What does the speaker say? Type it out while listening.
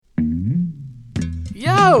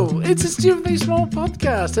Hello, it's a Stupidly Small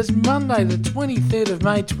podcast. It's Monday, the 23rd of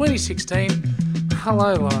May, 2016.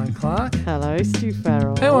 Hello, Lauren Clark. Hello, Stu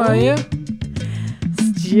Farrell. How are you?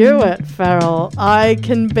 Stuart Farrell, I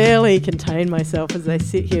can barely contain myself as I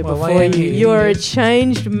sit here before you. You are a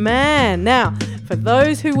changed man. Now, for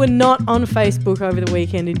those who were not on Facebook over the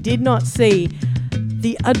weekend and did not see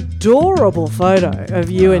the adorable photo of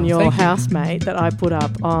you and your housemate that I put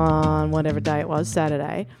up on whatever day it was,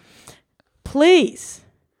 Saturday, please,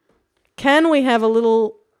 can we have a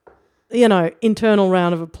little, internal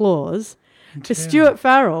round of applause to Stuart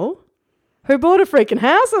Farrell, who bought a freaking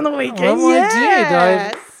house on the weekend? Well,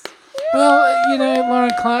 yes. I did.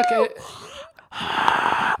 Lauren Clark.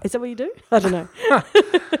 Is that what you do? I don't know.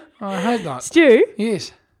 I hope not. Stu?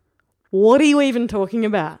 Yes. What are you even talking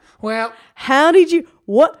about? Well, how did you?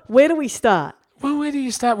 What? Where do we start? Well, where do you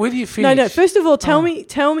start? Where do you finish? No. First of all, tell me.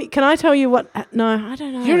 Can I tell you what? No, I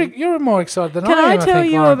don't know. You're more excited than I am. Can I tell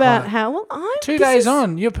you Lauren about Clark. how? Well, I'm 2 days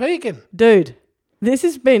on. You're peaking, dude.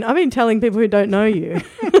 I've been telling people who don't know you.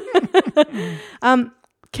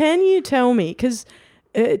 Can you tell me? Because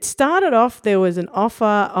it started off, there was an offer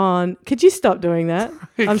on. Could you stop doing that?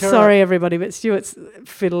 I'm sorry, everybody, but Stuart's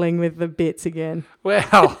fiddling with the bits again.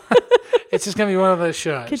 Well, it's just going to be one of those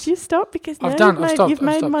shows. Could you stop? Because I've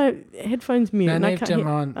made my headphones mute. No, you've done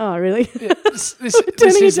mine. Oh, really? Yeah, this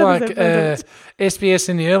is like SBS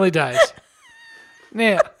in the early days.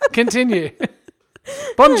 Now, continue.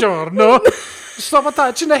 Buongiorno. Stop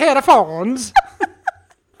touching the headphones.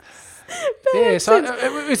 Yes,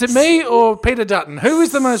 is it me or Peter Dutton? Who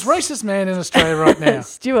is the most racist man in Australia right now?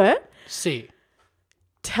 Stuart. See.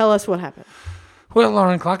 Tell us what happened. Well,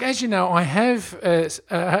 Lauren Clark, as you know, I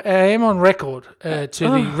am on record to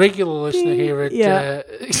the regular listener here at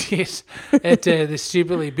the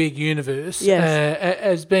Stupidly Big Universe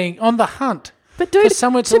as being on the hunt. But dude, for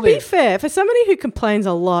somewhere to live. Be fair, for somebody who complains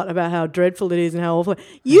a lot about how dreadful it is and how awful,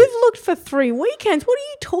 you've looked for 3 weekends. What are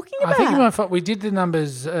you talking about? I think we did the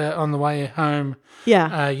numbers on the way home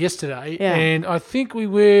yesterday, and I think we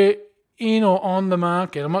were in or on the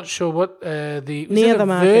market. I'm not sure what was near the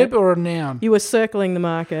market. Verb or a noun? You were circling the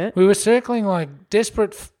market. We were circling like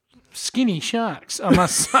desperate skinny sharks, I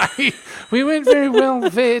must say. We weren't very well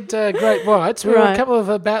fed great whites. We were a couple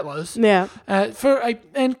of battlers. Yeah.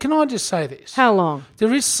 And can I just say this? How long?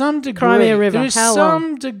 There is some degree. Crimea River. There is How some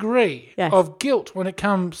long? degree of guilt when it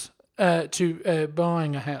comes to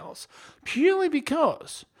buying a house, purely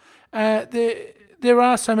because there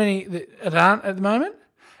are so many that aren't at the moment.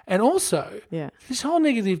 And also, this whole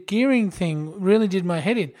negative gearing thing really did my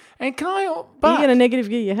head in. And can I... You're going to negative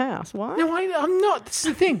gear your house. Why? No, I'm not. This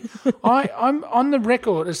is the thing. I'm on the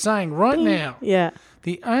record as saying right now,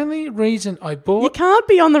 the only reason I bought... You can't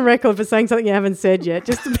be on the record for saying something you haven't said yet,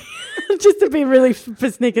 just to be really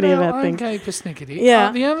persnickety about things. Okay, persnickety.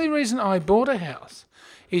 Yeah. The only reason I bought a house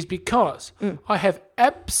is because I have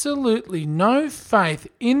absolutely no faith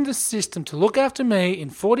in the system to look after me in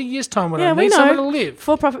 40 years' time when I need somewhere to live.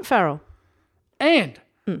 For-profit Farrell. And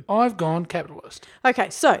I've gone capitalist. Okay,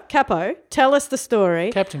 so, Capo, tell us the story.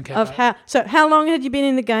 Captain Capo. Of how long had you been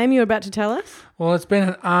in the game you were about to tell us? Well, it's been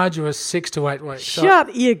an arduous 6 to 8 weeks.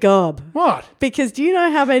 Shut your gob. What? Because do you know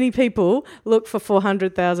how many people look for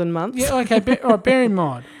 400,000 months? Yeah, okay, bear in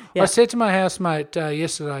mind. I said to my housemate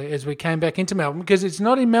yesterday as we came back into Melbourne, because it's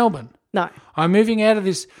not in Melbourne. No. I'm moving out of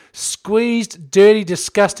this squeezed, dirty,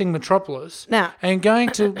 disgusting metropolis and going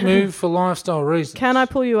to move for lifestyle reasons. Can I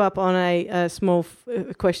pull you up on a small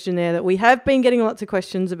question there that we have been getting lots of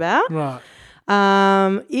questions about?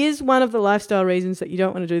 Right. Is one of the lifestyle reasons that you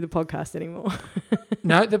don't want to do the podcast anymore?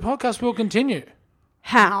 No, the podcast will continue.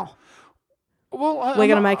 How? Well, we're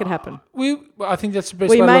going to make it happen. I think that's the best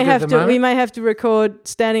way to look at it. We may have to record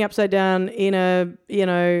standing upside down in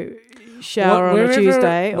a shower on a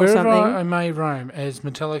Tuesday or something. Wherever I may roam, as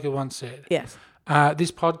Metallica once said. Yes.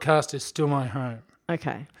 This podcast is still my home.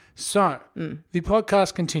 Okay. So the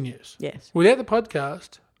podcast continues. Yes. Without the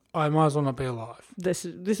podcast, I might as well not be alive.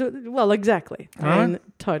 Well, exactly. Right? I mean,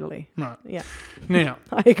 totally. Right. Yeah. Now.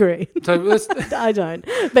 I agree. So I don't.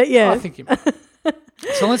 But yeah. I think you might.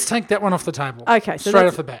 So let's take that one off the table. Okay. So straight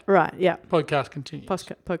off the bat. Right, yeah. Podcast continues.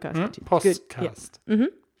 Podcast continues. Podcast. Good. Yeah.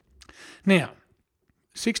 Now,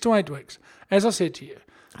 6 to 8 weeks. As I said to you,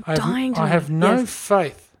 I have no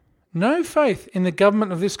faith in the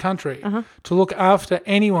government of this country to look after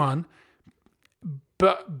anyone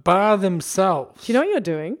but bar themselves. Do you know what you're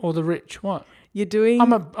doing? Or the rich. What? You're doing...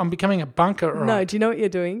 I'm becoming a bunker. Right? No, do you know what you're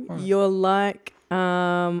doing? What? You're like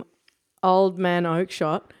old man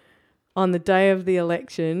Oakshott on the day of the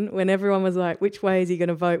election when everyone was like, which way is he going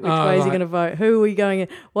to vote? Which way is he going to vote? Who are we going in?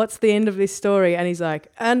 What's the end of this story? And he's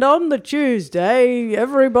like, and on the Tuesday,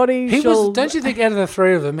 everybody don't you think out of the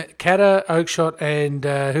three of them, Katter, Oakeshott, and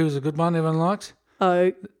who was a good one everyone liked?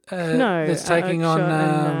 No. That's taking on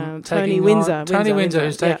and, Tony Windsor. Tony Windsor,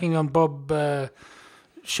 who's taking on Bob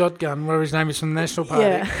Shotgun, whatever his name is, from the National Party.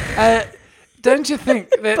 Yeah. Don't you think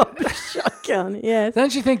that... Bob Shotgun, yes.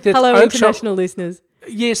 Don't you think that Hello, Oakeshott, international listeners.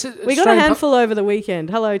 Yes. We got a handful over the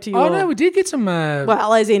weekend. Hello to you all. Oh, no, we did get some...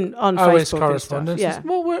 well, as in on OS Facebook correspondence. And stuff.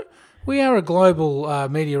 Yeah. Well, we are a global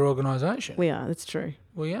media organisation. We are, that's true.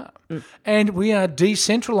 We are. And we are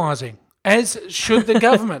decentralising, as should the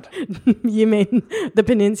government. You mean the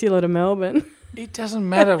peninsula to Melbourne? It doesn't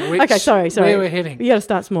matter which okay, sorry. where we're heading. You got to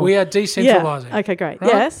start small. We are decentralising. Yeah. Okay, great. Right?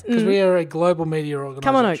 Yes. Because we are a global media organisation.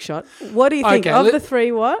 Come on, Oakeshott. What do you think of the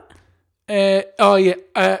three? What?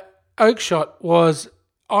 Oakeshott was,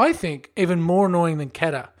 I think, even more annoying than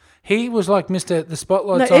Katter. He was like Mr. The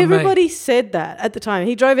Spotlight's on me. Everybody said that at the time.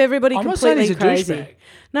 He drove everybody completely crazy. Douchebag.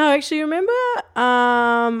 No, actually, remember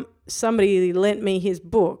somebody lent me his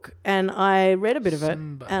book and I read a bit of it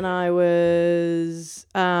and I was...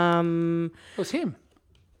 it was him.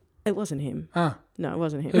 It wasn't him. Oh. No, it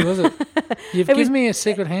wasn't him. Who was it? You've given me a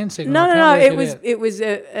secret hand signal. No. It was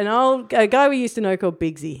a guy we used to know called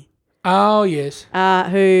Bigsy. Oh, yes.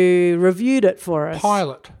 Who reviewed it for us.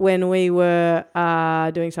 Pilot. When we were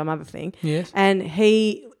doing some other thing. Yes. And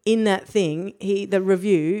he, in that thing, the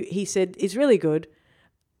review, he said, it's really good.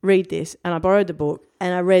 Read this. And I borrowed the book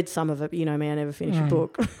and I read some of it. But you know me, I never finish a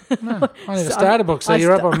book. No, I never start a book, so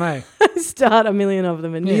you're up on me. I start a million of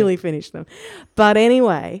them and nearly finish them. But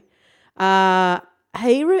anyway, he's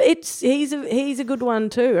a good one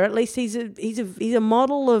too, or at least he's a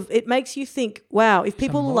model of. It makes you think, wow, if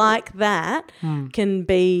people like that can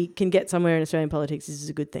get somewhere in Australian politics, this is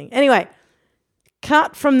a good thing. Anyway,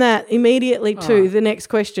 cut from that immediately to the next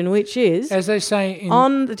question, which is, as they say,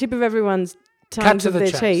 on the tip of everyone's tongues of their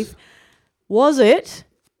teeth, was it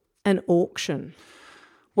an auction?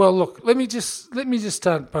 Well, look, let me just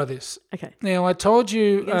start by this. Okay. Now, I told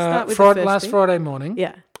you last Friday morning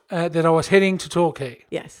that I was heading to Torquay.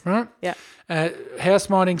 Yes. Right? Yeah. House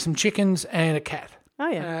minding some chickens and a cat. Oh,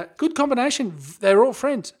 yeah. Good combination. They're all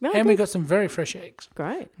friends. Oh, and we got some very fresh eggs.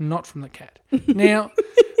 Great. Not from the cat. Now,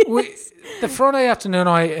 the Friday afternoon,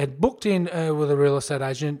 I had booked in with a real estate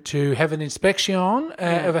agent to have an inspection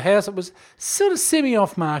of a house that was sort of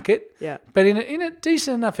semi-off market, but in a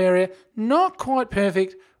decent enough area, not quite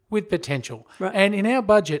perfect, with potential. Right. And in our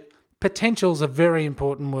budget, potential's a very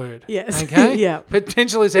important word. Yes. Okay? Yeah.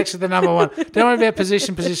 Potential is actually the number one. Don't worry about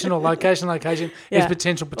position, or location. It's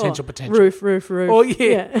potential. Roof. Or,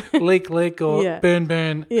 leak, or burn,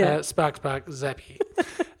 spark, zappy.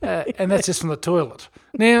 And that's just from the toilet.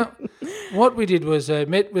 Now, what we did was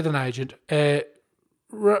met with an agent,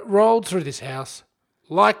 rolled through this house,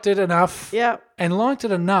 liked it enough. Yeah. And liked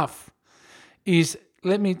it enough is,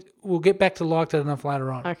 we'll get back to liked it enough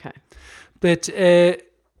later on. Okay. But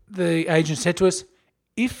the agent said to us,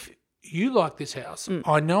 if you like this house,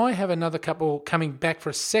 I know I have another couple coming back for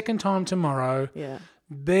a second time tomorrow. Yeah.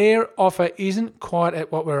 Their offer isn't quite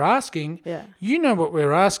at what we're asking. Yeah. You know what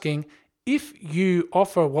we're asking. If you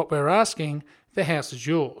offer what we're asking, the house is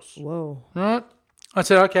yours. Whoa. Right? I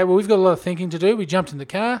said, okay, well, we've got a lot of thinking to do. We jumped in the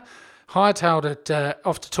car, hightailed it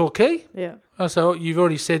off to Torquay. Yeah. So you've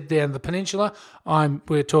already said down the peninsula.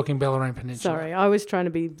 We're talking Bellarine Peninsula. Sorry, I was trying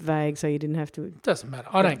to be vague so you didn't have to. It doesn't matter.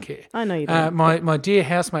 I don't care. I know you don't. My dear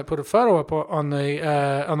housemate put a photo up on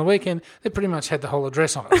the weekend that pretty much had the whole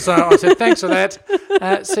address on it. So I said, thanks for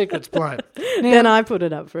that. Secret's blown. Now, then I put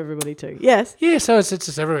it up for everybody too. Yes. Yeah, so it's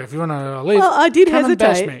just everywhere. If you want to leave, well, I did come hesitate.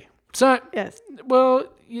 and bash me. So, yes. Well,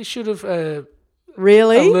 you should have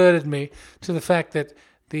really alerted me to the fact that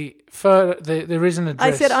there is an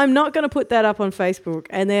address. I said, I'm not going to put that up on Facebook.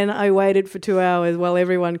 And then I waited for 2 hours while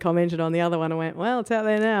everyone commented on the other one and went, well, it's out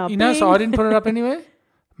there now. You know, so I didn't put it up anywhere?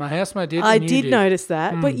 My housemate did. I did notice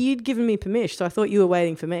that, but you'd given me permission, so I thought you were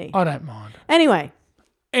waiting for me. I don't mind. Anyway.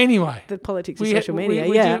 The politics of social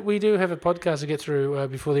media, we do have a podcast to get through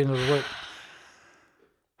before the end of the week.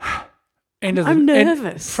 I'm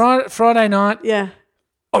nervous. Friday night. Yeah.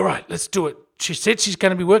 All right, let's do it. She said she's going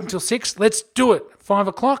to be working till 6. Let's do it. 5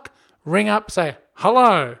 o'clock, ring up, say,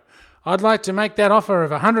 hello. I'd like to make that offer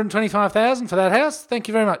of $125,000 for that house. Thank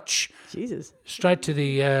you very much. Jesus. Straight to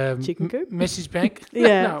the chicken coop? message bank.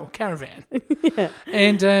 Yeah. No, caravan. Yeah.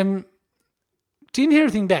 And didn't hear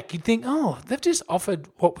anything back. You'd think, they've just offered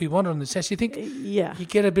what we wanted on this house. You think, you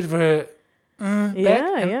get a bit of a back.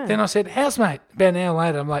 Yeah. Then I said, housemate, about an hour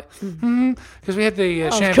later, I'm like, because we had the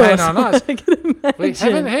Of champagne course. on ice. I can imagine. We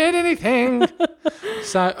haven't heard anything.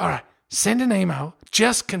 So, all right, send an email,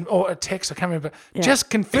 or a text, I can't remember, just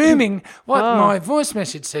confirming what my voice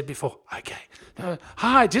message said before. Okay.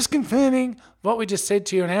 Hi, just confirming what we just said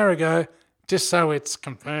to you an hour ago, just so it's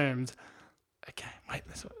confirmed. Okay, wait.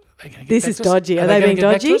 This is dodgy. Are they being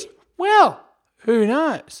dodgy? Well, who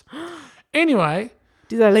knows? Anyway.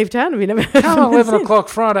 Did they leave town? Have you never heard Come from them 11 since? o'clock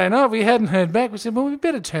Friday night, we hadn't heard back. We said, well, we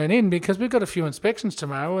better turn in because we've got a few inspections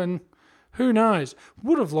tomorrow and who knows?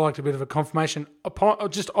 Would have liked a bit of a confirmation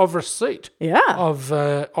just of receipt of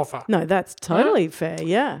offer. No, that's totally fair,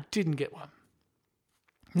 yeah. Didn't get one.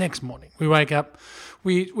 Next morning, we wake up.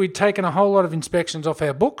 We'd taken a whole lot of inspections off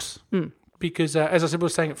our books because, as I said, we were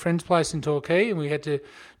staying at a friend's place in Torquay and we had to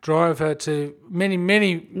drive her to many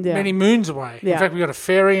moons away. Yeah. In fact, we got a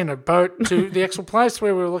ferry and a boat to the actual place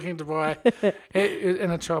where we were looking to buy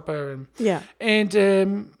and a chopper.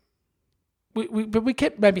 And but we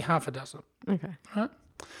kept maybe half a dozen. Okay. Right?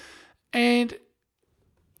 And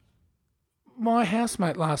my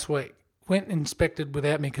housemate last week went and inspected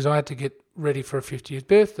without me because I had to get ready for a 50th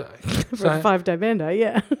birthday. For a 5-day bando,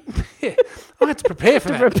 yeah. Yeah, I had to prepare for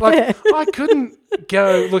that. Like, I couldn't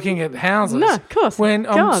go looking at houses. No, of course. When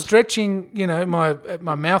I'm stretching,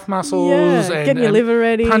 my mouth muscles and getting your liver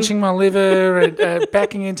ready, punching my liver and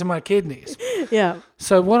backing into my kidneys. Yeah.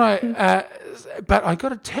 So but I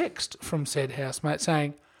got a text from said housemate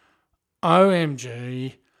saying,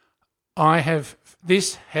 "OMG,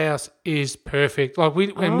 this house is perfect." Like we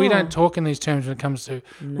don't talk in these terms when it comes to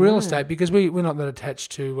real estate because we're not that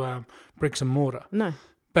attached to bricks and mortar. No.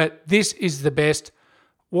 But this is the best.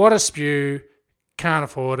 What a spew. Can't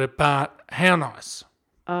afford it, but how nice.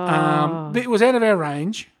 It was out of our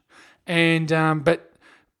range, and but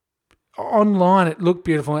online it looked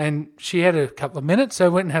beautiful, and she had a couple of minutes, so I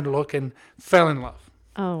went and had a look and fell in love.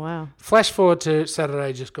 Oh, wow. Flash forward to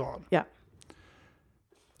Saturday just gone. Yeah.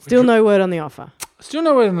 Still no word on the offer. Still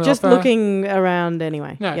no word on the offer. Just looking around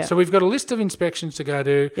anyway. No, yeah. So we've got a list of inspections to go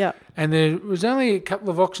to. Yeah. And there was only a couple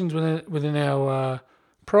of auctions within our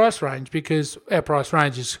price range because our price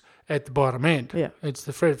range is at the bottom end. Yeah. It's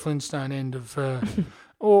the Fred Flintstone end of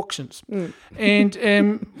auctions.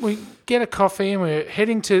 And we get a coffee and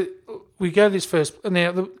we go to this first.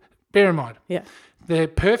 Now, bear in mind. Yeah. The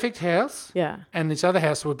perfect house and this other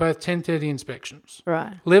house were both 10:30 inspections.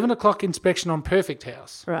 Right. 11 o'clock inspection on perfect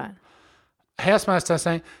house. Right. Housemaster starts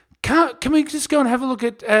saying, can we just go and have a look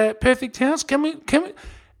at perfect house? Can we?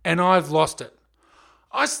 And I've lost it.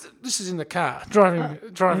 This is in the car, driving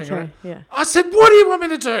around. Yeah. I said, what do you want me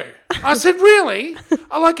to do? I said, really?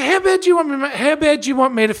 How bad do you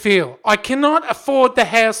want me to feel? I cannot afford the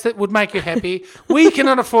house that would make you happy. We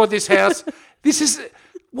cannot afford this house.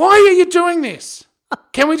 Why are you doing this?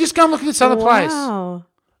 Can we just go and look at this other place?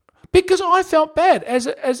 Because I felt bad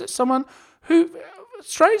as someone who,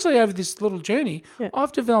 strangely over this little journey,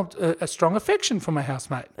 I've developed a strong affection for my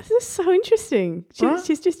housemate. This is so interesting.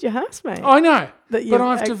 She's just your housemate. I know, but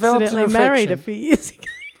I've developed an affection. Married a few years ago.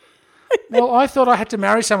 Well, I thought I had to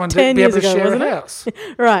marry someone to be able to share a house.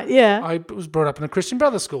 Right, yeah. I was brought up in a Christian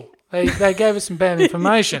Brothers school. They gave us some bad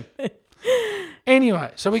information.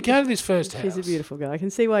 Anyway, so we go to this first house. She's a beautiful girl. I can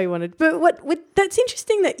see why you wanted. But that's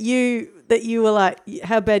interesting that you were like,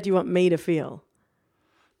 how bad do you want me to feel?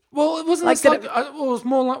 Well, it wasn't it was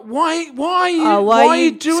more like, why are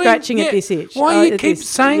you doing scratching at this itch? Why you keep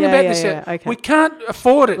saying about this? Okay. We can't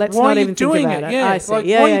afford it. Let's why not are you even doing think about it? it. I see. Like,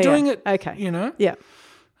 why are you doing it? Okay. Yeah.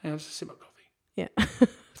 And I'll just sip my coffee. Yeah.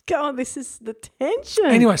 God, this is the tension.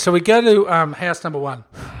 Anyway, so we go to house number 1.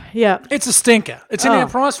 Yeah. It's a stinker. It's in our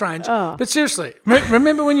price range. But seriously,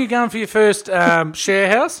 remember when you're going for your first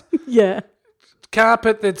share house? Yeah.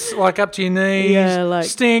 Carpet that's like up to your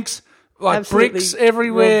knees, stinks, like bricks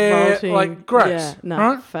everywhere, revolting. like gross. Yeah, no,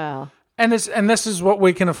 right? Foul. And this is what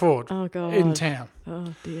we can afford in town.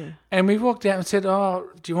 Oh, dear. And we walked out and said, do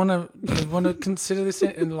you want to consider this?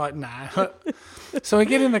 And like, nah. So we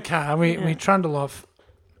get in the car, we trundle off.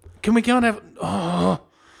 Can we go and have...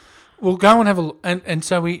 we'll go and have a look. And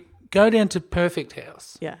so we go down to Perfect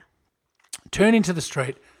House. Yeah. Turn into the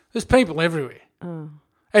street. There's people everywhere. Oh.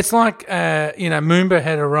 It's like, Moomba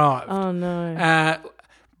had arrived. Oh, no.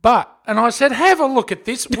 And I said, have a look at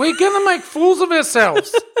this. We're going to make fools of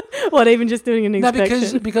ourselves. What, even just doing an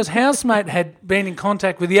inspection? No, because housemate had been in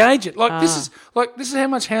contact with the agent. This is how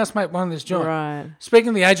much housemate won this job. Right. Speaking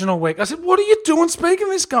to the agent all week. I said, what are you doing speaking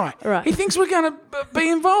to this guy? Right. He thinks we're going to be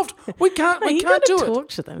involved. We can't do it. You got to talk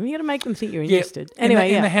to them. You got to make them think you're interested.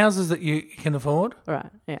 Anyway, in the houses that you can afford. Right.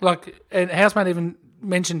 Yeah. And housemate even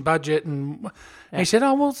mentioned budget and He said,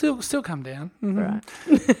 "Oh, well, still come down." Mm-hmm.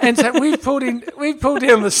 Right. And so we pulled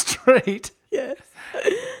down the street. Yes.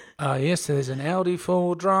 Oh, yes, there's an Audi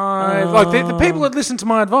 4 drive. Like the people that listen to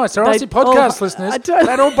my advice, they're Aussie podcast listeners.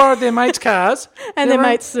 They'd all borrowed their mates' cars. And their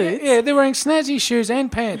mates' suits. Yeah, they're wearing snazzy shoes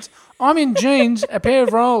and pants. I'm in jeans, a pair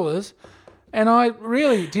of rollers, and I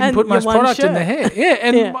really didn't put much product in the hair. Yeah,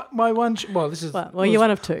 and my one... this is... Well, you're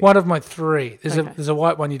one of two. One of my three. There's a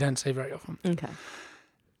white one you don't see very often. Okay.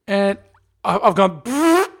 And I've gone...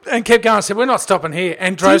 and kept going. I said, "We're not stopping here,"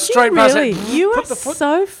 and drove straight past it. You are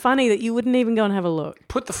so funny that you wouldn't even go and have a look.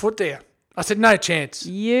 Put the foot down. I said, "No chance."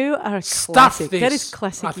 You are a Stuff classic. this. That is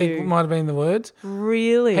classic. I think might have been the words.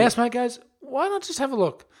 Really? Housemate goes, "Why not just have a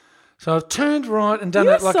look?" So I've turned right and done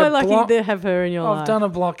You're it like so a block. lucky to have her in your life. I've done a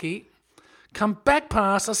blocky. Come back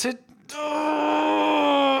past. I said,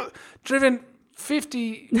 driven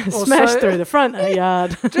 50 or Smashed so. through the front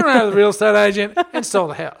yard. Driven out of the real estate agent and stole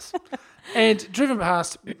the house. And driven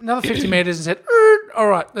past another 50 metres and said, "All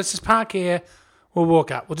right, let's just park here. We'll walk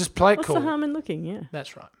up. We'll just play it cool." What's the harm in looking? Yeah.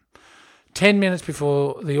 That's right. 10 minutes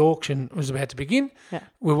before the auction was about to begin,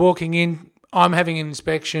 we're walking in. I'm having an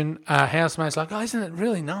inspection. Housemate's like, "Oh, isn't it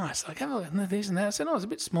really nice? Like, have a look at this and that." I said, "Oh, it's a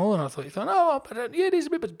bit smaller than I thought." You thought, "Oh, but yeah, it is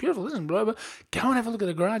a bit, but it's beautiful, isn't it? Blah, blah. Go and have a look at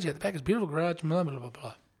the garage at the back. It's a beautiful garage, blah, blah, blah,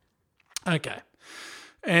 blah." Okay.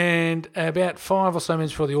 And about 5 or so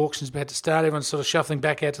minutes before the auction's about to start, everyone's sort of shuffling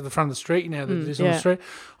back out to the front of the street. You know, that it is on the street.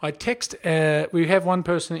 I text, we have one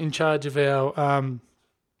person in charge of our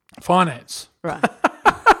finance. Right.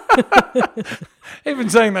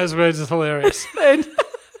 Even saying those words is hilarious. And,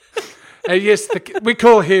 yes, we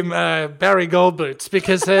call him Barry Goldboots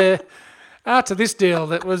because after this deal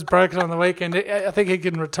that was broken on the weekend, I think he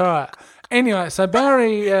can retire. Anyway, so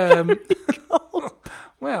Barry...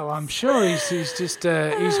 well, I'm sure he's just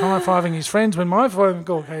he's high-fiving his friends when my phone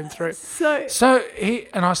call came through. So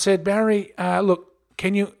I said, "Barry, look,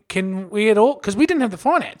 can we at all?" Because we didn't have the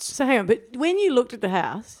finance. So hang on, but when you looked at the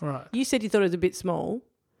house, right, you said you thought it was a bit small.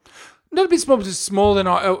 Not a bit small, but it's smaller than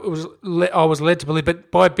I was led to believe.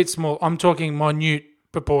 But by a bit small, I'm talking minute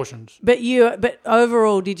proportions. But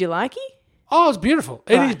overall, did you like it? Oh, it's beautiful.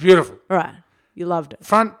 It is beautiful. Right. You loved it.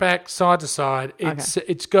 Front, back, side to side.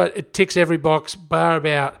 It ticks every box, bar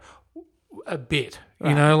about a bit. Right,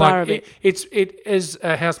 you know, like it as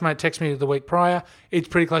a housemate texted me the week prior. It's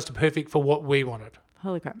pretty close to perfect for what we wanted.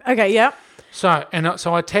 Holy crap! Okay, yeah. So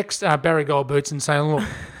I text Barry Goldboots and say, "Look,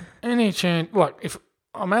 any chance? Like, if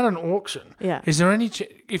I'm at an auction, is there any?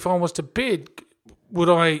 If I was to bid, would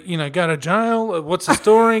I, go to jail? What's the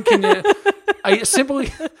story? Can you?" A simple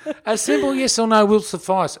yes or no will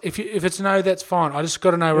suffice. If it's no, that's fine. I just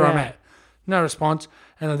got to know where I'm at. No response.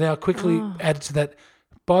 And then I quickly added to that,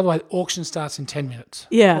 by the way, the auction starts in 10 minutes.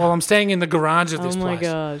 Yeah. While I'm staying in the garage of this place. Oh, my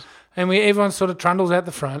God. And everyone sort of trundles out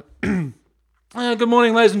the front. Good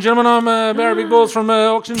morning, ladies and gentlemen. I'm Barry Big Balls from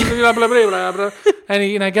Auctions. Blah, blah, blah, blah, blah. And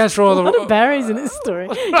he goes through all the... A lot of Barrys in this story.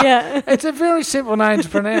 Yeah. It's a very simple name to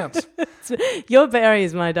pronounce. Your Barry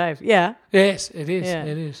is my Dave. Yeah. Yes, it is. Yeah.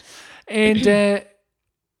 It is. And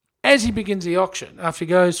as he begins the auction, after he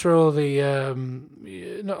goes through all the,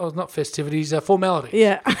 not festivities, formalities.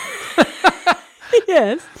 Yeah.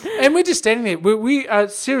 Yes. And we're just standing there. We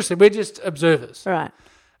seriously, we're just observers. Right.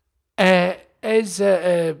 As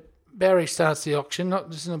Barry starts the auction,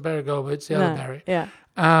 this is not Barry Goldberg, it's the other Barry. Yeah.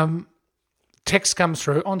 Text comes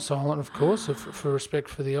through, on silent, of course, for respect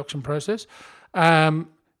for the auction process.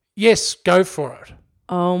 Yes, go for it.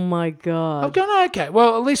 Oh, my God. I've gone, okay,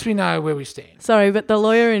 well, at least we know where we stand. Sorry, but the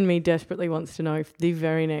lawyer in me desperately wants to know if the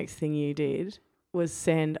very next thing you did was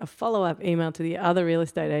send a follow-up email to the other real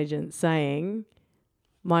estate agent saying,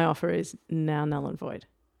 my offer is now null and void.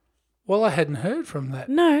 Well, I hadn't heard from that.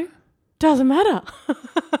 No, doesn't matter.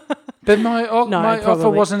 But my offer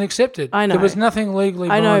wasn't accepted. I know. There was nothing legally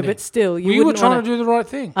binding. I know, but still. You were trying to do the right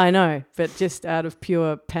thing. I know, but just out of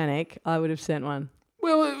pure panic, I would have sent one.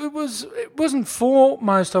 Well, it wasn't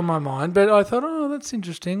foremost on my mind, but I thought, oh, that's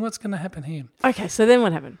interesting. What's going to happen here? Okay, so then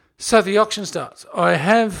what happened? So the auction starts. I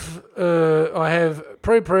have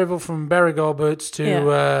pre-approval from Barry Goldboots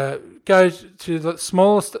to go to the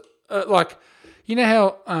smallest, you know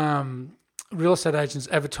how real estate agents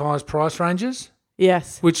advertise price ranges?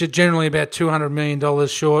 Yes. Which are generally about $200 million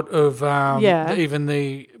short of even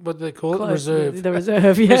the, what do they call it? Reserve. The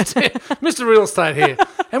reserve, yeah. Mr. Real Estate here.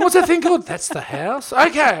 And what's that thing called? That's the house.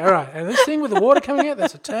 Okay, all right. And this thing with the water coming out,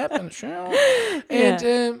 that's a tap and a shower.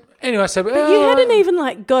 And anyway, so... But you hadn't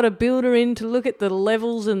even got a builder in to look at the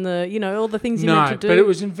levels and the, all the things you need to do. No, but it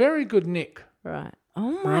was in very good nick. Right.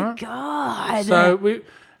 Oh, my God. So we...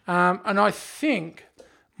 and I think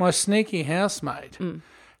my sneaky housemate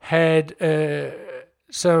had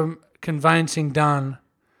some conveyancing done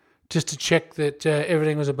just to check that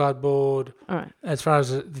everything was above board as far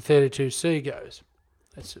as the 32C goes.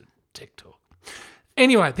 That's tech talk.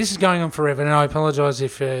 Anyway, this is going on forever, and I apologise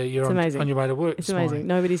if you're on your way to work. It's amazing. Morning.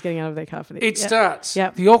 Nobody's getting out of their car for this. It starts.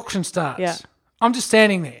 Yep. The auction starts. Yeah. I'm just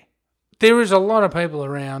standing there. There is a lot of people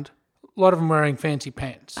around, a lot of them wearing fancy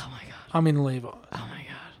pants. Oh, my God. I'm in Levi's. Oh, my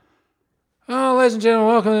God. Oh, ladies and gentlemen,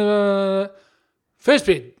 welcome to first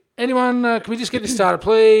bid. Anyone, can we just get this started,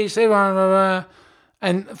 please? Everyone,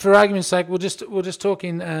 and for argument's sake, we'll just talk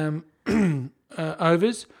in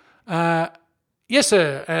overs. Yes,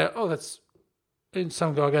 sir. That's. And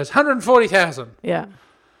some guy goes 140,000. Yeah.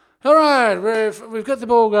 All right, we've got the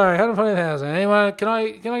ball going. 140,000. Anyone? Can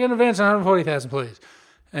I get an advance on 140,000, please?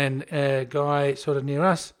 And a guy sort of near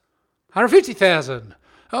us, 150,000.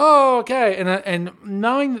 Oh, okay. And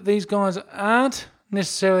knowing that these guys aren't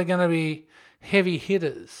necessarily going to be heavy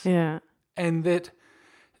hitters. Yeah. And that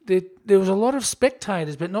there was a lot of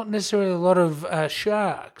spectators, but not necessarily a lot of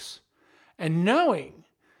sharks. And knowing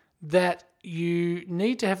that you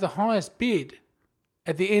need to have the highest bid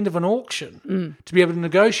at the end of an auction to be able to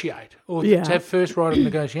negotiate or to have first right of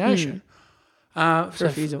negotiation. So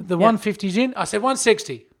refusal. The 150's in. I said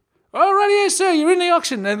 160. All right, yes, sir, you're in the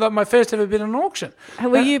auction. And like my first ever bid on an auction.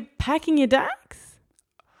 Were you packing your DAX?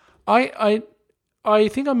 I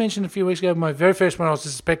think I mentioned a few weeks ago my very first one I was a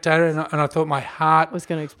spectator and I thought my heart was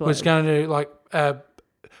going to explode. Was going to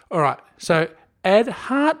all right, so add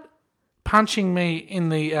heart punching me in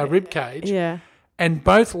the rib cage. Yeah. And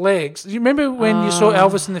both legs. Do you remember when you saw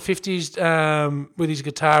Elvis in the 50s with his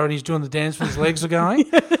guitar and he's doing the dance when his legs are going?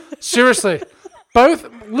 Seriously.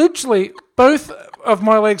 Literally both of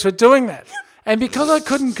my legs were doing that. And because I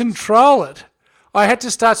couldn't control it, I had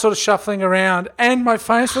to start sort of shuffling around and my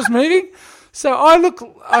face was moving. So I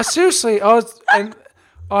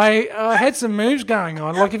had some moves going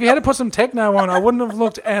on. Like if you had to put some techno on, I wouldn't have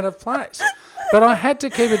looked out of place. But I had to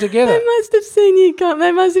keep it together. They must have seen you come.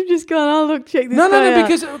 They must have just gone, oh, look, check this guy No,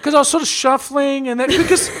 out. because I was sort of shuffling and that.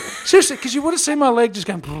 Because, seriously, because you would have seen my leg just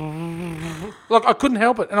going, like I couldn't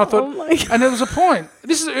help it. And I thought, and there was a point,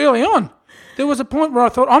 this is early on, there was a point where I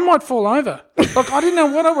thought I might fall over. Like I didn't know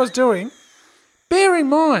what I was doing. Bear in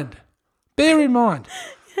mind,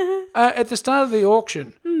 at the start of the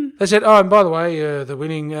auction, they said, oh, and by the way, the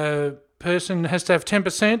winning person has to have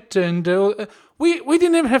 10% and... We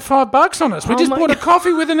didn't even have $5 on us. We just bought a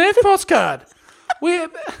coffee with an EFTPOS card. We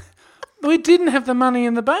didn't have the money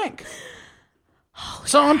in the bank.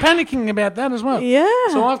 So I'm panicking about that as well. Yeah.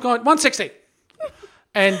 So I've got 160.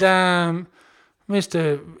 And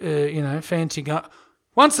Mr. Fancy guy,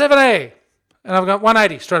 170. And I've got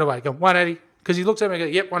 180 straight away. Go 180. Because he looks at me and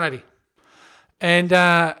goes, yep, 180. And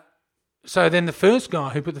so then the first guy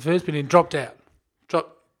who put the first bid in dropped dead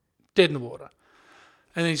in the water.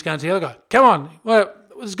 And then he's going to the other guy, come on, well,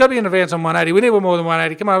 there's got to be an advance on 180. We need more than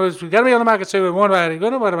 180. Come on, we've got to be on the market soon. 180,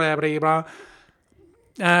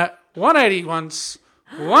 180 once,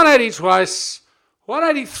 180 twice,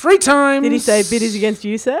 180 3 times. Did he say bid is against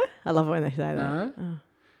you, sir? I love it when they say that. No. Oh.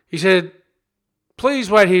 He said,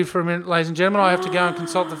 please wait here for a minute, ladies and gentlemen. I have to go and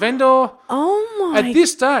consult the vendor. Oh, my At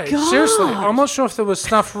this stage, God. Seriously, I'm not sure if there was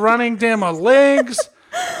stuff running down my legs.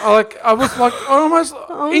 Internally,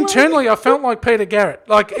 I felt like Peter Garrett.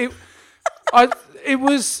 And I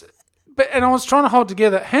was trying to hold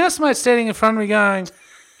together. Housemate standing in front of me going,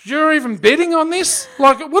 you're even bidding on this?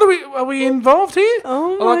 Like, are we involved here?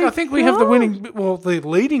 Oh my I think we have the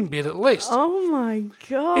leading bid at least. Oh my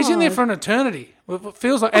God. He's in there for an eternity. It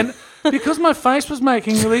feels like, and because my face was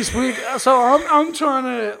making these weird, so I'm trying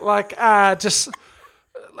to just.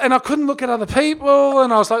 And I couldn't look at other people,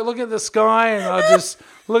 and I was like looking at the sky, and I just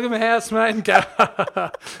look at my housemate and go,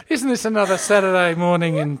 isn't this another Saturday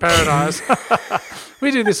morning in paradise? We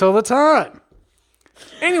do this all the time.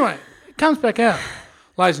 Anyway, it comes back out.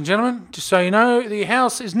 Ladies and gentlemen, just so you know, the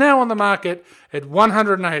house is now on the market at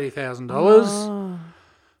 $180,000. Oh.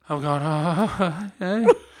 I'm going,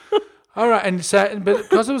 all right, and so, but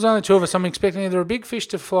because there was only 2 of us, I'm expecting either a big fish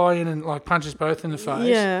to fly in and punch us both in the face.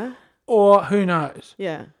 Yeah. Or who knows?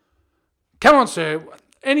 Yeah. Come on, sir.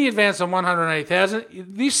 Any advance on 180,000?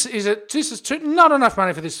 This is not enough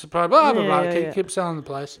money for this supply. Blah blah blah. Keep selling the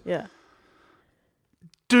place. Yeah.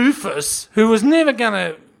 Doofus, who was never going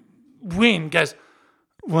to win, goes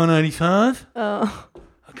 185. Oh.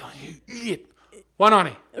 I go, you idiot.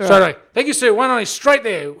 190. Right. Straight away. Thank you, sir. 190 straight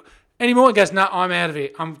there. Any more? He goes, no, I'm out of here.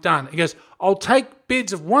 I'm done. He goes, I'll take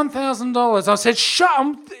bids of $1,000. I said, shut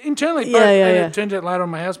up. Internally, it turned out later on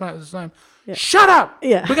my housemate was the same. Yeah. Shut up.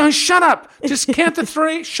 Yeah. We're going, shut up. Just count to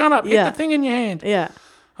 3. Shut up. Get the thing in your hand. Yeah.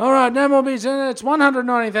 all right, no more bids. It's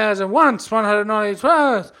 190,000 once, 190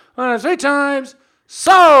 twice, 103 times.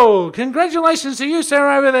 Sold! Congratulations to you,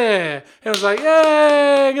 sir, over there. It was like,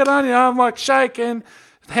 yay, good on you. I'm like shaking.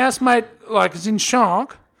 The housemate is in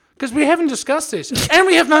shock because we haven't discussed this and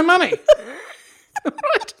we have no money.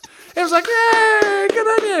 Right? It was like, yay, good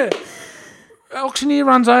on you. Auctioneer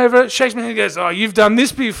runs over, shakes me and goes, oh, you've done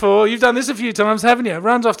this before. You've done this a few times, haven't you?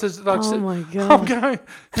 Runs off to oh my God. I'm going,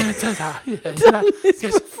 done this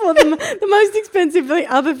before. The most expensive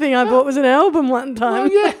other thing I bought was an album one time.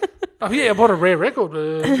 Oh, yeah, I bought a rare record.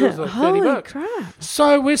 It was like Holy $30. Crap.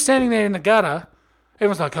 So we're standing there in the gutter.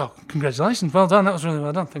 Everyone's like, oh, congratulations, well done. That was really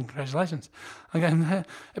well done. Congratulations. Okay,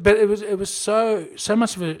 but it was so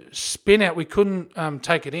much of a spin out. We couldn't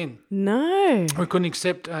take it in. No. We couldn't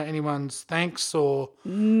accept anyone's thanks or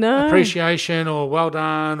no appreciation or well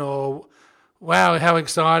done or wow, how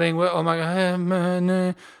exciting. Well, I'm like,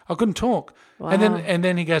 no. I couldn't talk. Wow. And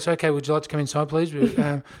then he goes, okay, would you like to come inside, please?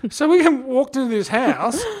 So we walked into this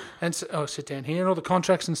house and sit down here, and all the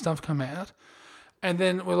contracts and stuff come out, and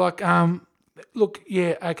then we're like, look,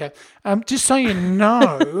 yeah, okay. Just so you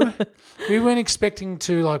know, we weren't expecting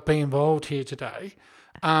to be involved here today,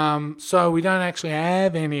 so we don't actually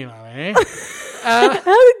have any money. How did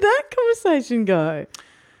that conversation go?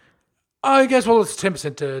 Oh, he goes, well, it's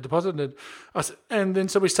 10% deposit, and then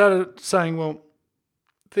so we started saying, well,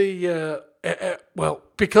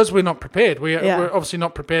 because we're not prepared, we're obviously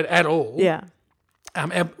not prepared at all. Yeah.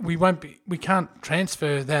 We can't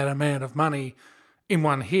transfer that amount of money in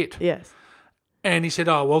one hit. Yes. And he said,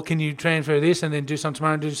 oh, well, can you transfer this and then do some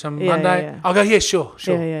tomorrow and do some Monday? Yeah. I'll go, yeah, sure.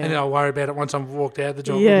 Yeah. And then I'll worry about it once I've walked out the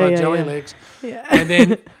joint with my jelly legs. Yeah. And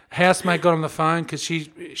then housemate got on the phone because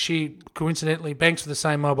she coincidentally banks with the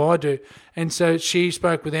same mob I do. And so she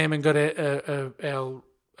spoke with them and got our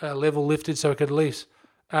level lifted so we could at least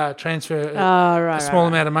transfer a small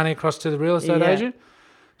amount of money across to the real estate agent.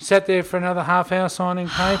 Sat there for another half hour signing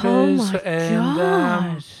papers. Oh, my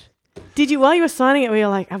God. Did you, while you were signing it, were you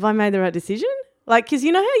like, have I made the right decision? Because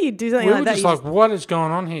you know how you do something we like that? We were just what is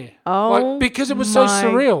going on here? Oh, because it was so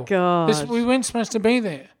surreal. God. We weren't supposed to be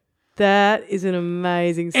there. That is an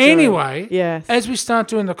amazing story. Anyway, yes. As we start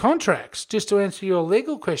doing the contracts, just to answer your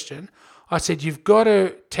legal question, I said, you've got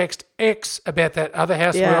to text X about that other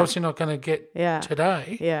house we're obviously not going to get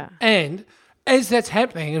today. Yeah. And as that's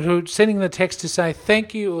happening, we're sending the text to say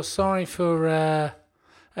thank you or sorry for,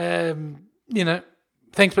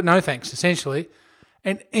 thanks but no thanks, essentially.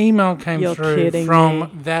 An email came through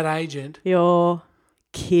from that agent. You're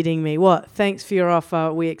kidding me. What? Thanks for your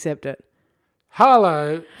offer. We accept it.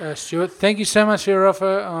 Hello, Stuart. Thank you so much for your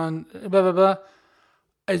offer on blah, blah, blah.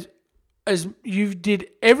 As you did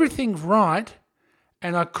everything right,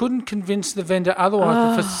 and I couldn't convince the vendor otherwise,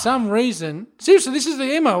 but for some reason, seriously, this is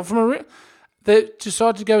the email from that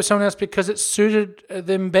decided to go with someone else because it suited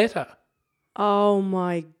them better. Oh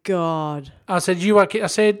my God! I said, I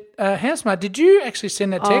said, housemate, did you actually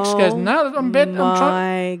send that text? He goes, no, I'm trying.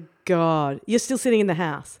 My God, you're still sitting in the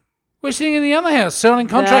house. We're sitting in the other house, selling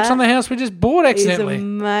contracts on the house we just bought accidentally.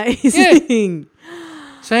 It's amazing. Yeah.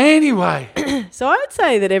 So anyway, so I would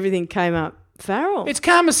say that everything came up Farrell. It's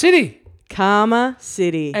Karma City. Karma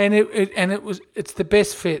City, and it's the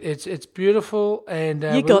best fit. It's beautiful, and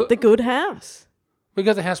you got the good house. We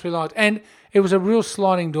got the house we liked, and it was a real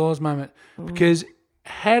sliding doors moment because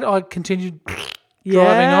had I continued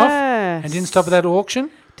driving off and didn't stop at that auction.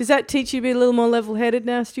 Does that teach you to be a little more level-headed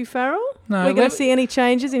now, Stu Farrell? No. We're going to see any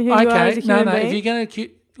changes in who you are as a human being? If you're going to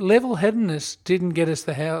level-headedness didn't get us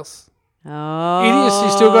the house. Oh. Idiocy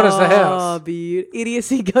still got us the house. Oh,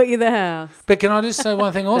 Idiocy got you the house. But can I just say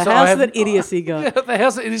one thing also? The house that Idiocy got. The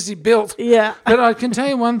house that Idiocy built. Yeah. But I can tell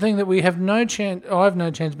you one thing that we have no chance, I have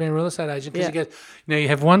no chance being a real estate agent because you you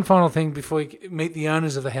have one final thing before you meet the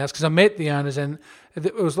owners of the house, because I met the owners and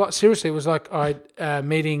it was like, seriously, it was like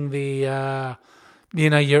meeting the,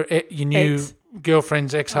 your new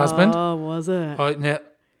girlfriend's ex-husband. Oh, was it? Now,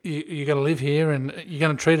 you got to live here and you're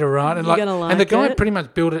going to treat her right. And and the guy pretty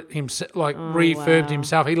much built it himself, refurbed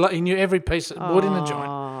himself. He knew every piece of wood in the joint.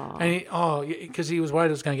 And because he was worried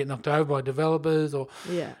it was going to get knocked over by developers And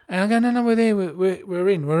I go, no, we're there. We're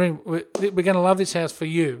in. We're going to love this house for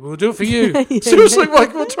you. We'll do it for you. Seriously,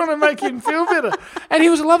 we're trying to make him feel better. And he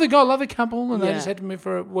was a lovely guy, lovely couple, and they just had to move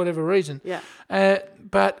for whatever reason. Yeah.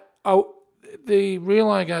 But the real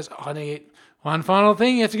owner goes, I need one final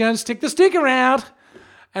thing. You have to go and stick the sticker out.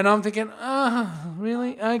 And I'm thinking,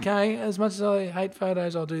 really? Okay, as much as I hate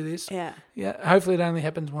photos, I'll do this. Yeah. Yeah, hopefully it only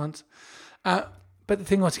happens once. But the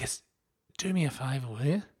thing was, he goes, do me a favour, will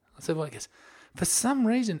you? I said, well, he goes, for some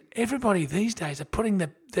reason, everybody these days are putting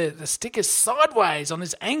the stickers sideways on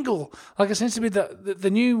this angle. Like it seems to be the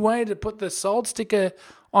new way to put the sold sticker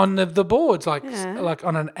on the boards, like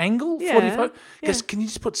on an angle. Yeah. 45. Because can you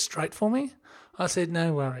just put straight for me? I said,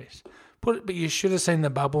 no worries. Put it, but you should have seen the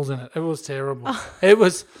bubbles in it. It was terrible. It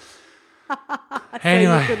was.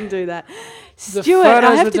 Anyway, so you couldn't do that. Stuart,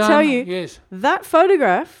 I have to tell you, yes, that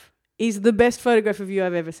photograph is the best photograph of you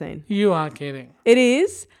I've ever seen. You are kidding. It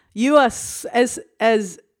is. You are, as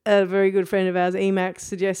a very good friend of ours, Emax,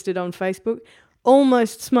 suggested on Facebook,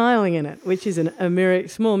 almost smiling in it, which is a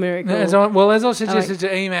small miracle. As I suggested to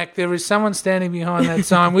Emac, there is someone standing behind that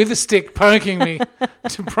sign with a stick poking me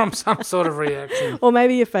to prompt some sort of reaction. Or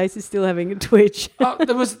maybe your face is still having a twitch. I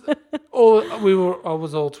was all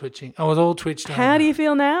twitching. I was all twitched. How do you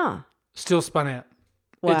feel now? Still spun out.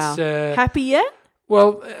 Wow. It's, happy yet?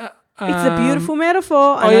 Well, it's a beautiful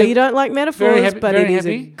metaphor. I know you don't like metaphors, but it is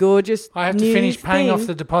a gorgeous. I have to finish paying off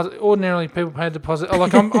the deposit. Ordinarily, people pay a deposit.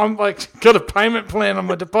 I'm like got a payment plan on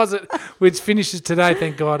my deposit, which finishes today.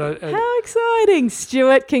 Thank God. How exciting,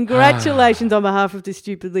 Stuart! Congratulations on behalf of the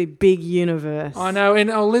stupidly big universe. I know,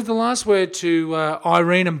 and I'll leave the last word to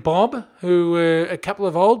Irene and Bob, who were a couple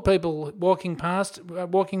of old people walking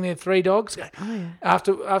their three dogs. Oh, yeah.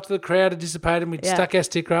 After the crowd had dissipated, we'd stuck our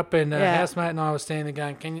sticker up, and housemate and I were standing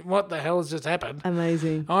there going, what the hell has just happened?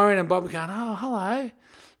 Amazing. Irene and Bob were going, oh, hello.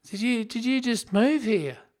 Did you just move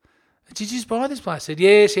here? Did you just buy this place? I said,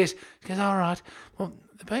 yes. She goes, all right. Well,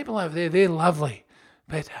 the people over there, they're lovely.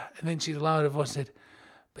 But and then she lowered her voice and said,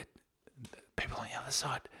 but the people on the other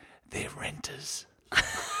side, they're renters.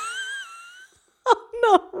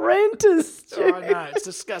 Not renters, Stuart. Oh, I know. It's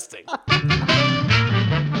disgusting.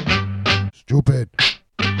 Stupid.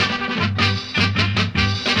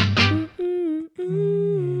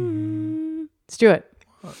 Stuart,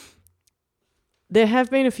 there have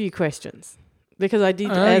been a few questions because I did,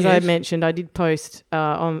 I mentioned, I did post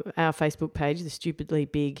on our Facebook page, the Stupidly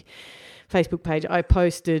Big Facebook page. I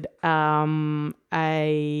posted a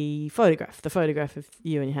photograph, the photograph of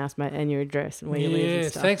you and your housemate and your address and where you live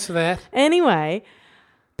and stuff. Thanks for that. Anyway,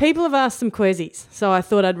 people have asked some quizzies, so I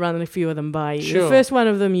thought I'd run a few of them by you. Sure. The first one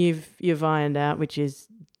of them you've ironed out, which is,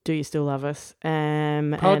 do you still love us?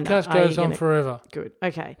 Podcast goes on forever. Good.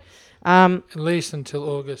 Okay. At least until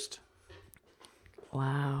August.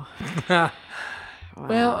 Wow.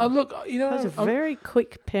 Well, look, that was a very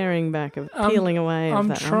quick paring back of peeling away.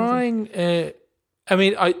 I'm trying. I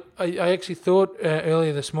actually thought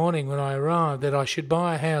earlier this morning when I arrived that I should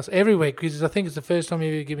buy a house every week because I think it's the first time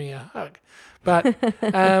you ever give me a hug. But shut up.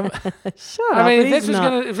 I mean,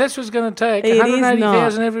 if this was going to take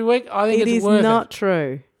 180,000 every week, I think it's worth it. It is not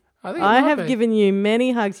true. I have given you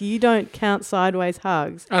many hugs. You don't count sideways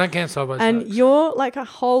hugs. I don't count sideways hugs. And you're like a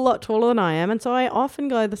whole lot taller than I am, and so I often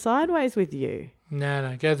go the sideways with you.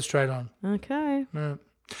 No, go the straight on. Okay. No.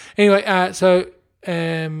 Anyway, so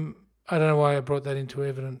I don't know why I brought that into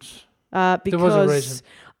evidence. Because there was a reason.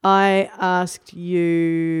 I asked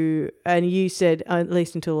you, and you said at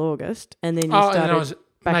least until August, and then you started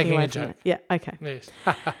backing away from it. Yeah, okay. Yes.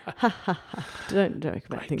 Don't joke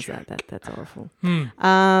about things like that. That's awful.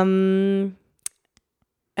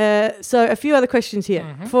 So a few other questions here.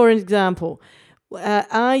 Mm-hmm. For example,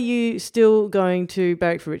 are you still going to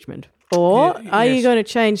barrack for Richmond? Or are you going to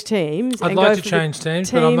change teams? I'd like to change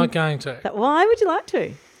teams, but I'm not going to. Why would you like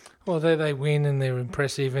to? Well, they win and they're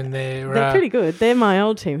impressive and they're pretty good. They're my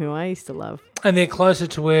old team who I used to love. And they're closer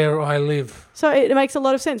to where I live. So it makes a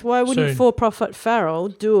lot of sense. Why wouldn't for-profit Farrell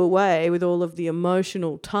do away with all of the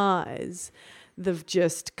emotional ties that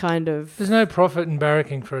just kind of... There's no profit in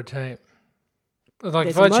barracking for a team.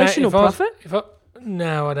 Like there's emotional profit?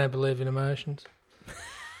 No, I don't believe in emotions.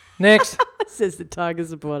 Next. Says the Tiger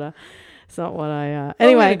supporter. It's not what I...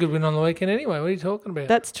 Anyway. We had a good win on the weekend anyway. What are you talking about?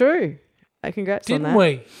 That's true. Congrats on that. Didn't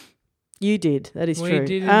we? You did. That is true. We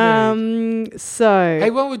did indeed. So...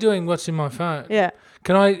 Hey, while we're doing what's in my phone... Yeah.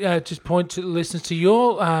 Can I just point to the listeners to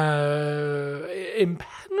your not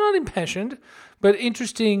impassioned, but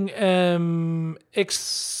interesting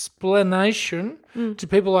explanation to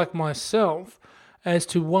people like myself as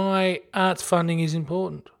to why arts funding is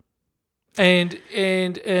important. And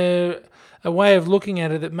a way of looking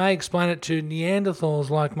at it that may explain it to Neanderthals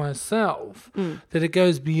like myself, that it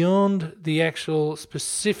goes beyond the actual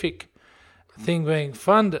specific thing being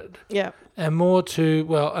funded. Yeah. And more to,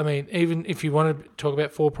 well, I mean, even if you want to talk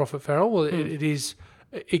about for-profit Farrell, well,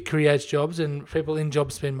 it creates jobs and people in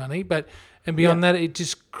jobs spend money. And beyond that, it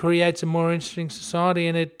just creates a more interesting society,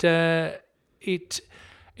 and it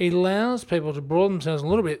allows people to broaden themselves a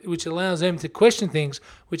little bit, which allows them to question things,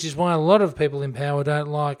 which is why a lot of people in power don't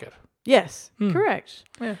like it. Yes, correct.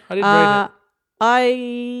 Yeah, I did read it.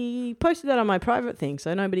 I posted that on my private thing,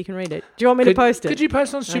 so nobody can read it. Do you want me to post it? Could you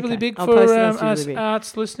post on Stupidly Big I'll for post it on us Stupidly Big.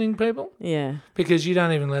 arts listening people? Yeah. Because you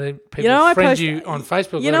don't even let people friend you on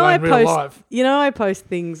Facebook, let alone real life. You know, I post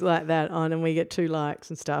things like that on, and we get 2 likes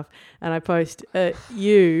and stuff. And I post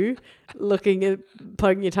you looking at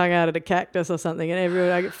poking your tongue out at a cactus or something, and everyone,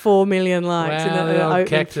 I get 4 million likes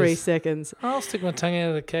in 3 seconds. I'll stick my tongue out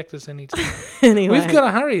of the cactus anytime. Anyway, we've got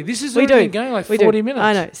to hurry. This is already going like 40 minutes.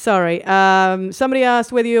 I know. Sorry. Somebody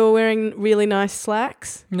asked whether you were wearing really nice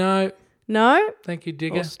slacks. No. No? Thank you,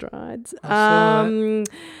 Digger. Or strides. I saw that.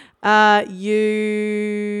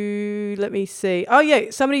 Let me see. Oh,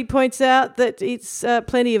 yeah. Somebody points out that it's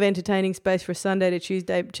plenty of entertaining space for a Sunday to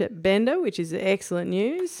Tuesday bender, which is excellent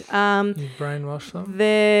news. You brainwashed them.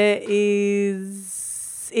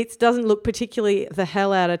 It doesn't look particularly the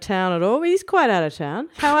hell out of town at all. It is quite out of town.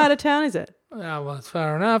 How out of town is it? Oh, well, it's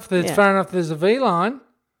far enough. It's far enough there's a V line.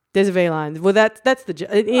 There's a V line. Well, that's the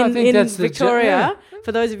in Victoria.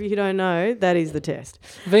 For those of you who don't know, that is the test.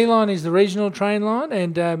 V line is the regional train line,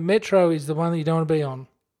 and Metro is the one that you don't want to be on.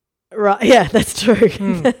 Right? Yeah, that's true.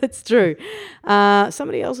 That's true.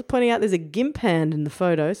 Somebody else is pointing out there's a gimp hand in the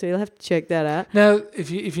photo, so you'll have to check that out. Now,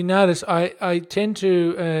 if you notice, I tend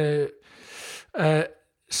to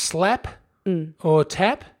slap or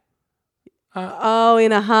tap.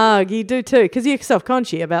 In a hug, you do too, because you're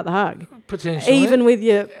self-conscious about the hug. Potentially. Even with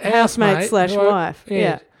your housemate / wife.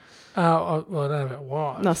 Yeah. Well, I don't know about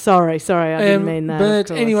wife. No, sorry, I didn't mean that.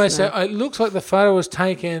 But anyway, so it looks like the photo was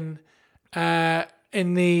taken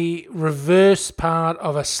in the reverse part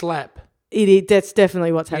of a slap. That's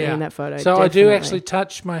definitely what's happening in that photo. So definitely. I do actually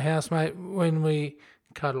touch my housemate when we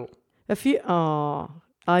cuddle.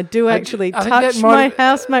 I do actually touch my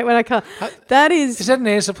housemate when I cuddle. Is that an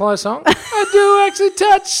Air Supply song? I do actually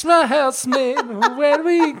touch my housemate when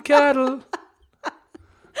we cuddle.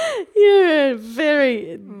 You're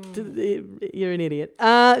an idiot.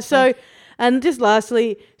 And just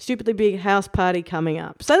lastly, Stupidly Big house party coming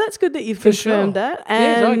up. So that's good that you've confirmed that. And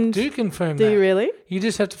yes, I do confirm that. Do you really? You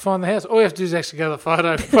just have to find the house. All you have to do is actually go to the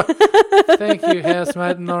photo. Thank you,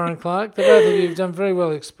 housemate and Lauren Clark. The both of you have done very well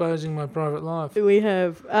exposing my private life. We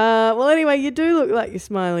have. Well, anyway, you do look like you're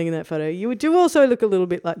smiling in that photo. You do also look a little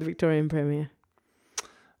bit like the Victorian Premier.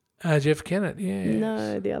 Jeff Kennett, yeah.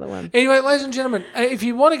 No, the other one. Anyway, ladies and gentlemen, if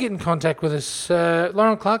you want to get in contact with us,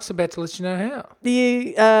 Lauren Clark's about to let you know how.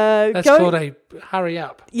 That's called a hurry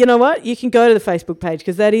up. You know what? You can go to the Facebook page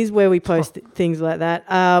because that is where we post things like that.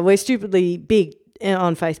 We're Stupidly Big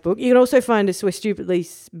on Facebook. You can also find us, we're Stupidly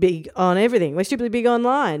Big on everything. We're Stupidly Big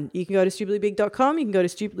online. You can go to stupidlybig.com. You can go to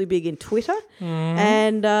Stupidly Big in Twitter.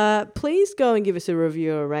 And please go and give us a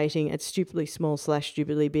review or a rating at stupidly small /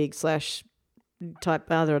 stupidly big / type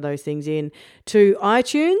either of those things in to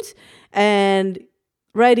iTunes, and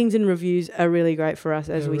ratings and reviews are really great for us,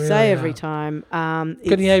 as we say every time. Got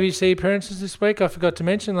any ABC appearances this week? I forgot to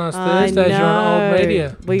mention last Thursday you're on Old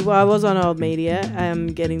Media. I was on Old Media,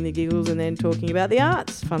 getting the giggles and then talking about the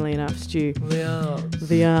arts, funnily enough, Stu.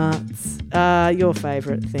 The arts. Your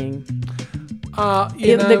favourite thing.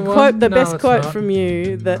 The best quote from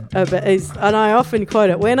you that is, and I often quote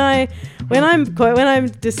it when I'm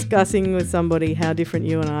discussing with somebody how different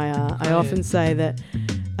you and I are. I often say that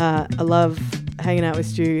I love hanging out with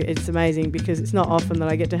Stu. It's amazing because it's not often that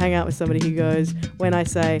I get to hang out with somebody who goes, when I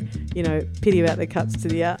say, pity about the cuts to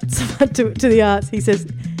the arts, to the arts, he says,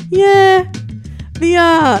 yeah, the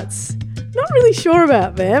arts. Not really sure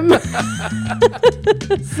about them.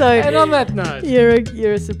 So, and on that note,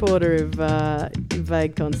 you're a supporter of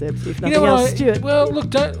vague concepts, if nothing else, Stuart. Well,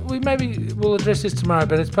 look, we'll address this tomorrow,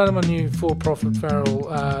 but it's part of my new for-profit feral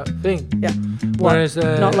thing. Yeah. Whereas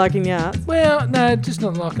not liking the arts. Well, no, just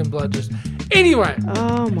not liking blood. Just anyway.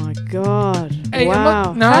 Oh my God! Hey,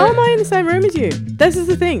 wow. How am I in the same room as you? This is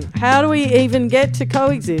the thing. How do we even get to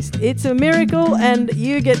coexist? It's a miracle, and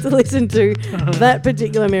you get to listen to that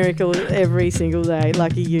particular miracle every single day.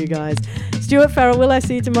 Lucky you guys. Stuart Farrell, will I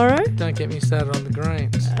see you tomorrow? Don't get me started on the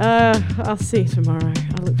greens. I'll see you tomorrow.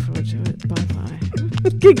 I look forward to it. Bye-bye.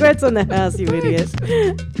 Congrats on the house, you idiot.